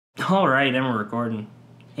Alright, and we're recording.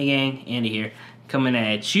 Hey gang, Andy here, coming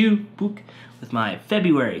at you with my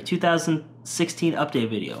February 2016 update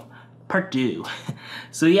video, part 2.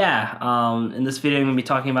 So yeah, in this video I'm going to be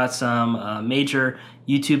talking about some major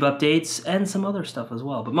YouTube updates and some other stuff as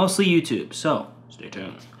well, but mostly YouTube, so stay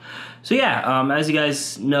tuned. So yeah, as you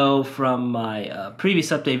guys know from my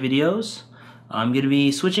previous update videos, I'm going to be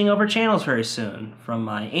switching over channels very soon, from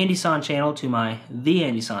my AndySan channel to my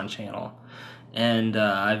TheAndySan channel. And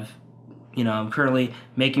I'm currently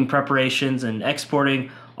making preparations and exporting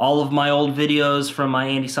all of my old videos from my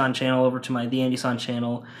AndySan channel over to my TheAndySan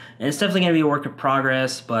channel. And it's definitely going to be a work in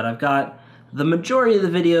progress, but I've got the majority of the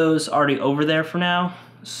videos already over there for now.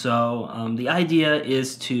 So the idea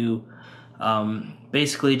is to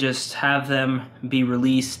basically just have them be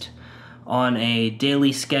released on a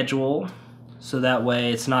daily schedule, so that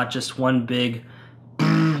way it's not just one big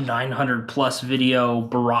 900 plus video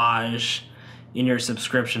barrage in your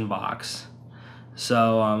subscription box.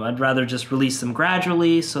 So I'd rather just release them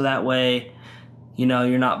gradually, so that way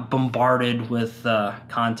you're not bombarded with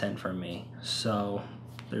content from me. So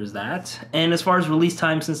there's that. And as far as release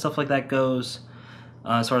times and stuff like that goes,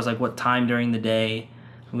 as far as like what time during the day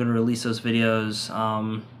I'm going to release those videos,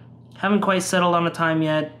 haven't quite settled on a time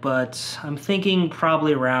yet, but I'm thinking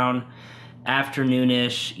probably around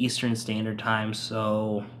afternoonish Eastern Standard Time.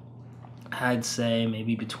 So I'd say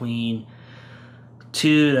maybe between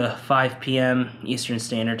 2 to 5 p.m. Eastern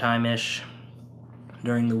Standard Time-ish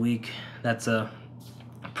during the week. That's a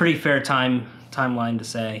pretty fair timeline to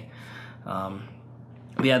say. But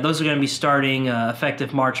yeah, those are going to be starting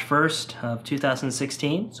effective March 1st of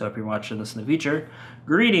 2016. So if you're watching this in the future,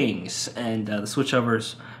 greetings. And the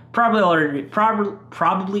switchover's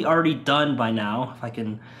probably already done by now, if I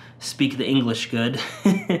can speak the English good.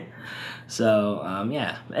 So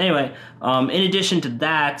yeah, anyway, in addition to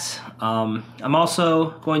that, I'm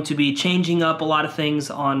also going to be changing up a lot of things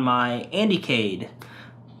on my AndyCade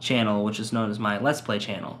channel, which is known as my Let's Play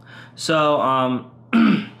channel. So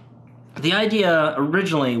the idea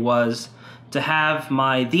originally was to have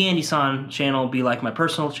my TheAndySan channel be like my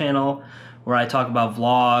personal channel, where I talk about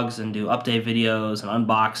vlogs and do update videos and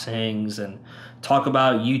unboxings and talk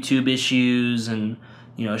about YouTube issues and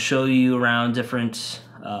show you around different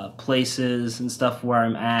places and stuff where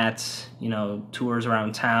I'm at, tours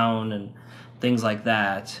around town and things like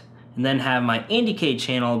that. And then have my AndyCade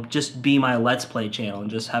channel just be my Let's Play channel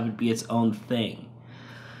and just have it be its own thing.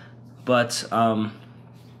 But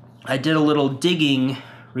I did a little digging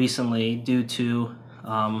recently due to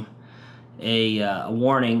a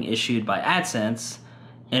warning issued by AdSense,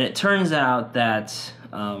 and it turns out that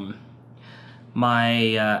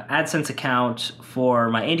my AdSense account for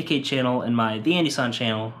my AndyCade channel and my TheAndySan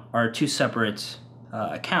channel are two separate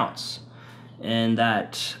accounts, and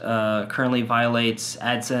that currently violates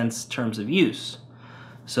AdSense terms of use.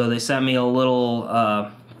 So they sent me a little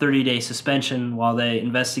 30-day suspension while they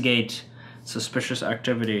investigate suspicious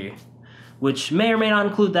activity, which may or may not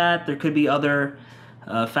include that. There could be other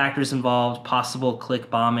factors involved, possible click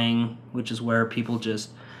bombing, which is where people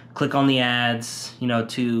just click on the ads,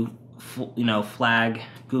 to flag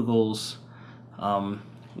Google's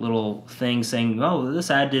little thing saying, oh, this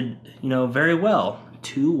ad did, very well,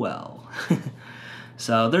 too well.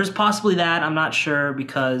 So there's possibly that. I'm not sure,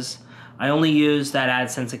 because I only use that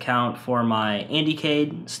AdSense account for my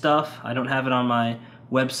AndyCade stuff. I don't have it on my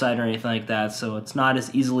website or anything like that, so it's not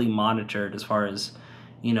as easily monitored as far as,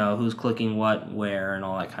 who's clicking what, where, and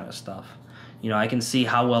all that kind of stuff. I can see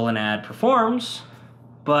how well an ad performs,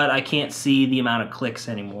 but I can't see the amount of clicks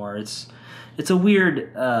anymore. It's a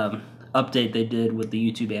weird update they did with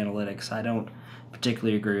the YouTube analytics. I don't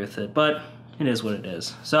particularly agree with it, but it is what it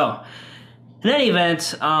is. So, in any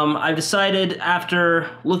event, I've decided,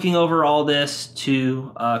 after looking over all this,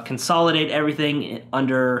 to consolidate everything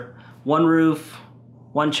under one roof,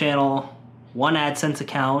 one channel, one AdSense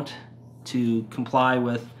account, to comply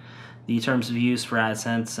with the terms of use for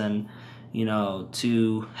AdSense, and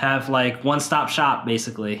to have like one-stop shop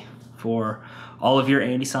basically for all of your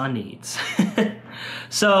AndySan needs.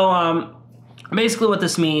 So basically what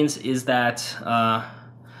this means is that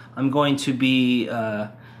I'm going to be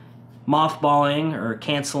mothballing or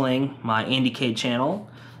canceling my AndyCade channel,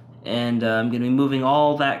 and I'm going to be moving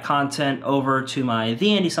all that content over to my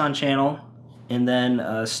TheAndySan channel, and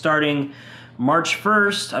then starting March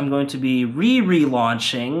 1st I'm going to be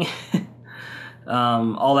relaunching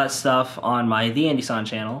all that stuff on my TheAndySan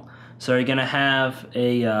channel. So you're gonna have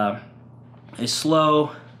a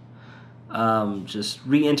slow just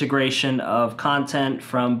reintegration of content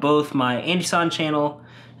from both my AndySan channel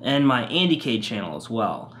and my AndyCade channel as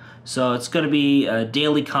well. So it's gonna be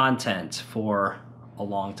daily content for a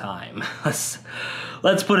long time.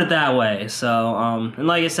 Let's put it that way. So, and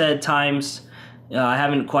like I said, times, I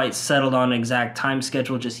haven't quite settled on an exact time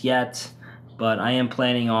schedule just yet, but I am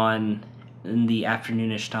planning on in the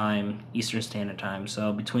afternoonish time, Eastern Standard Time.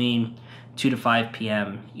 So between 2 to 5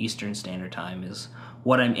 p.m. Eastern Standard Time is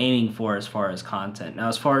what I'm aiming for as far as content. Now,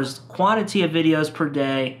 as far as quantity of videos per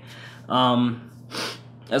day,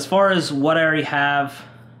 as far as what I already have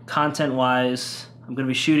content-wise, I'm going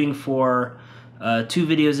to be shooting for 2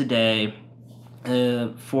 videos a day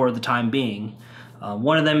for the time being.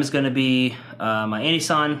 One of them is going to be my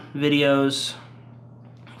AndySan videos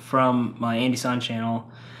from my AndySan channel,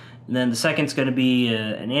 and then the second's going to be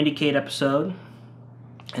an AndyCade episode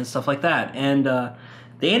and stuff like that. And the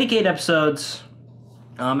AndyCade episodes,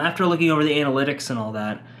 after looking over the analytics and all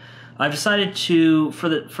that, I've decided to,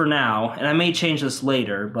 for now, and I may change this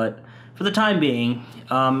later, but for the time being,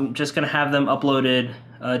 I'm just going to have them uploaded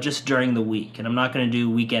just during the week, and I'm not going to do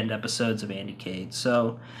weekend episodes of AndyCade.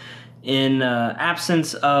 So in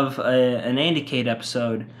absence of an AndyCade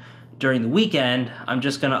episode during the weekend, I'm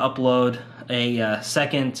just going to upload a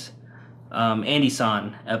second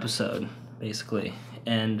AndySan episode, basically.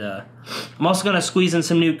 And I'm also going to squeeze in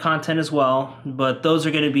some new content as well, but those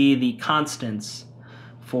are going to be the constants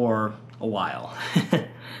for a while.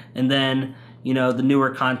 And then, you know, the newer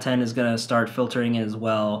content is going to start filtering in as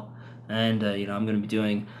well. And, you know, I'm going to be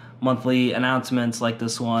doing monthly announcements like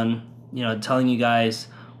this one, you know, telling you guys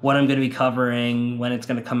what I'm going to be covering, when it's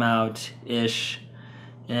going to come out-ish,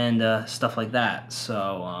 and stuff like that.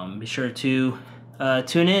 So be sure to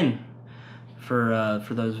tune in for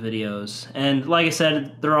those videos. And like I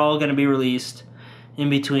said, they're all going to be released in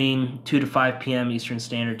between 2 to 5 p.m. Eastern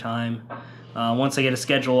Standard Time. Once I get a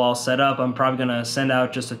schedule all set up, I'm probably going to send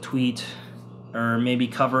out just a tweet or maybe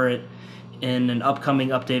cover it in an upcoming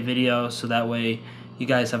update video, so that way you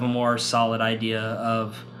guys have a more solid idea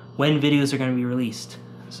of when videos are going to be released.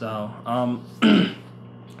 So, and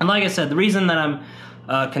like I said, the reason that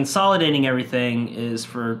I'm consolidating everything is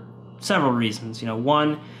for several reasons. You know,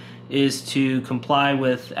 one is to comply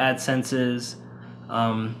with AdSense's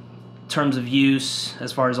terms of use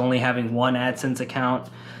as far as only having one AdSense account.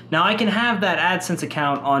 Now, I can have that AdSense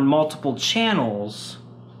account on multiple channels,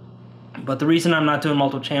 but the reason I'm not doing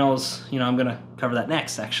multiple channels, you know, I'm going to cover that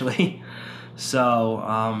next, actually.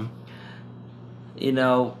 So, you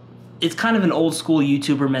know, it's kind of an old school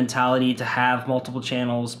YouTuber mentality to have multiple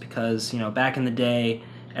channels because, you know, back in the day,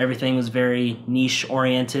 everything was very niche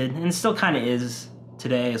oriented, and it still kind of is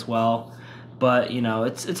today as well. But, you know,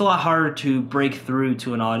 it's a lot harder to break through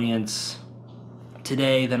to an audience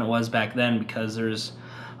today than it was back then, because there's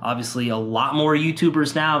obviously a lot more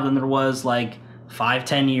YouTubers now than there was like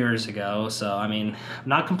 5-10 years ago. So, I mean, I'm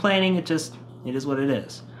not complaining, it is what it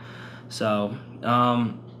is. So,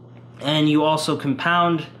 and you also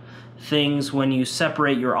compound things when you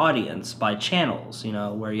separate your audience by channels, you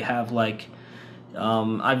know, where you have like,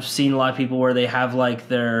 I've seen a lot of people where they have like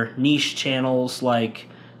their niche channels, like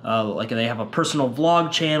they have a personal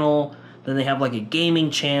vlog channel, then they have like a gaming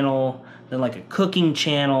channel, then like a cooking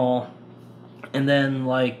channel, and then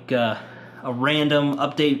like a random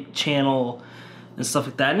update channel and stuff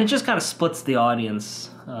like that. And it just kind of splits the audience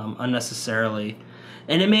unnecessarily.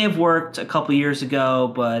 And it may have worked a couple years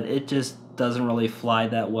ago, but it just doesn't really fly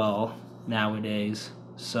that well nowadays.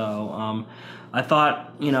 So I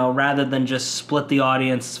thought, you know, rather than just split the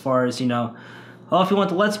audience as far as, you know, oh, if you want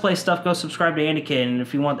the Let's Play stuff, go subscribe to AndyCade, and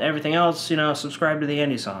if you want everything else, you know, subscribe to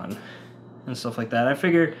TheAndySan and stuff like that. I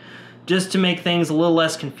figure just to make things a little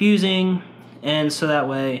less confusing, and so that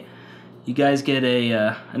way you guys get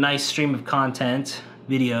a nice stream of content,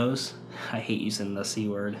 videos. I hate using the C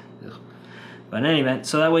word. But in any event,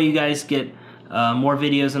 so that way you guys get more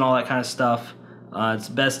videos and all that kind of stuff. It's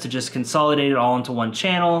best to just consolidate it all into one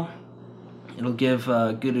channel. It'll give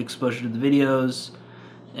good exposure to the videos,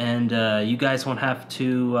 and you guys won't have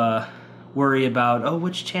to worry about, oh,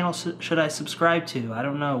 which channel should I subscribe to? I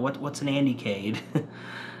don't know. What's an AndyCade?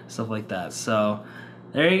 Stuff like that. So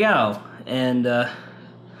there you go. And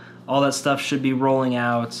all that stuff should be rolling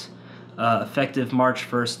out effective March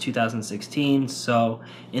 1st, 2016. So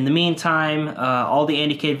in the meantime, all the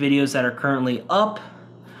AndyCade videos that are currently up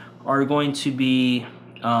are going to be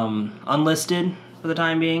unlisted for the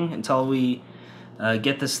time being until we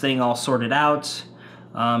get this thing all sorted out.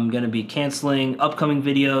 I'm going to be canceling upcoming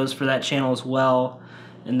videos for that channel as well.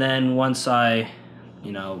 And then once I,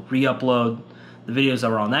 you know, re-upload the videos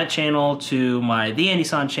that were on that channel to my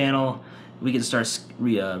TheAndySan channel, we can start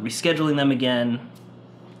rescheduling them again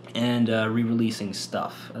and re-releasing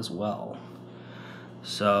stuff as well.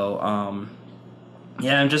 So,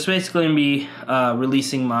 yeah, I'm just basically going to be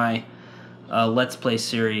releasing my Let's Play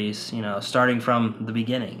series, you know, starting from the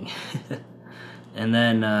beginning. And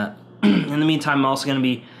then in the meantime, I'm also going to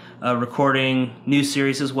be recording new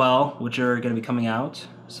series as well, which are going to be coming out.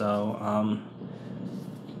 So,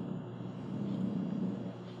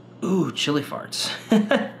 ooh, chili farts.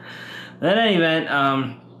 But in any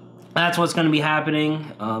event, that's what's going to be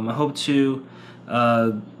happening. I hope to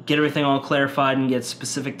get everything all clarified and get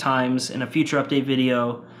specific times in a future update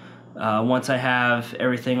video once I have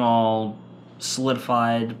everything all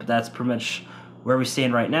solidified. But that's pretty much where we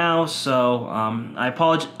stand right now. So I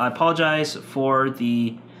apologize for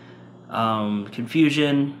the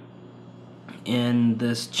confusion in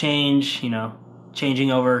this change. You know,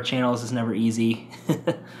 changing over channels is never easy.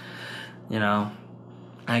 You know,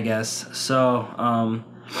 I guess. So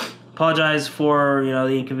apologize for, you know,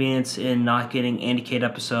 the inconvenience in not getting AndyCade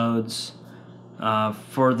episodes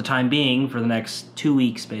for the time being, for the next 2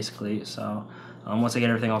 weeks basically. So once I get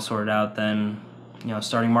everything all sorted out, then, you know,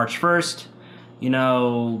 starting March 1st, you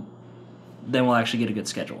know, then we'll actually get a good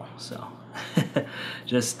schedule. So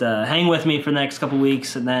just hang with me for the next couple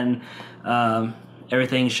weeks, and then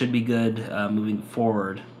everything should be good moving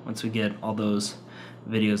forward once we get all those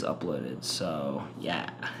videos uploaded. So yeah,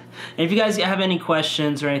 and if you guys have any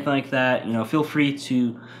questions or anything like that, you know, feel free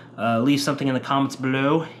to leave something in the comments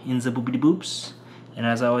below in the boopity boops. And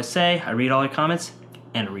as I always say, I read all your comments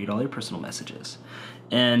and I read all your personal messages.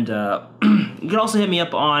 And you can also hit me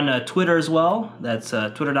up on Twitter as well. That's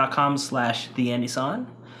twitter.com/TheAndySan.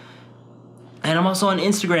 And I'm also on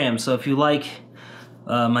Instagram, so if you like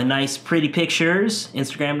my nice pretty pictures,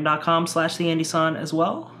 instagram.com/TheAndySan as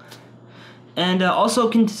well. And also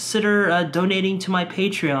consider donating to my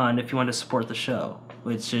Patreon if you want to support the show,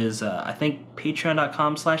 which is, I think,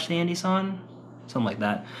 patreon.com/TheAndySan, something like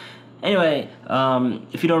that. Anyway,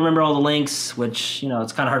 if you don't remember all the links, which, you know,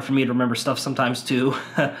 it's kind of hard for me to remember stuff sometimes too,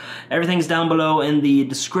 everything's down below in the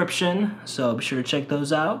description, so be sure to check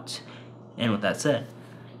those out. And with that said,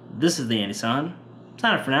 this is TheAndySan.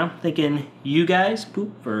 Sign up for now. Thanking you guys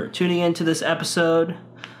for tuning in to this episode.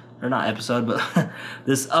 Or not episode, but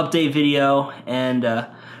this update video, and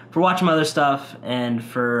for watching my other stuff, and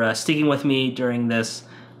for sticking with me during this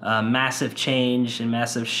massive change and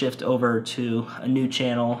massive shift over to a new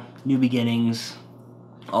channel, new beginnings,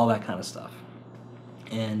 all that kind of stuff.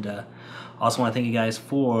 And also want to thank you guys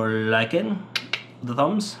for liking, the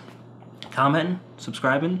thumbs, commenting,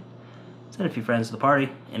 subscribing, send a few friends to the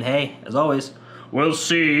party, and hey, as always, we'll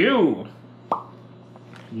see you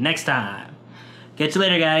next time. Catch you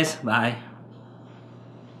later, guys. Bye.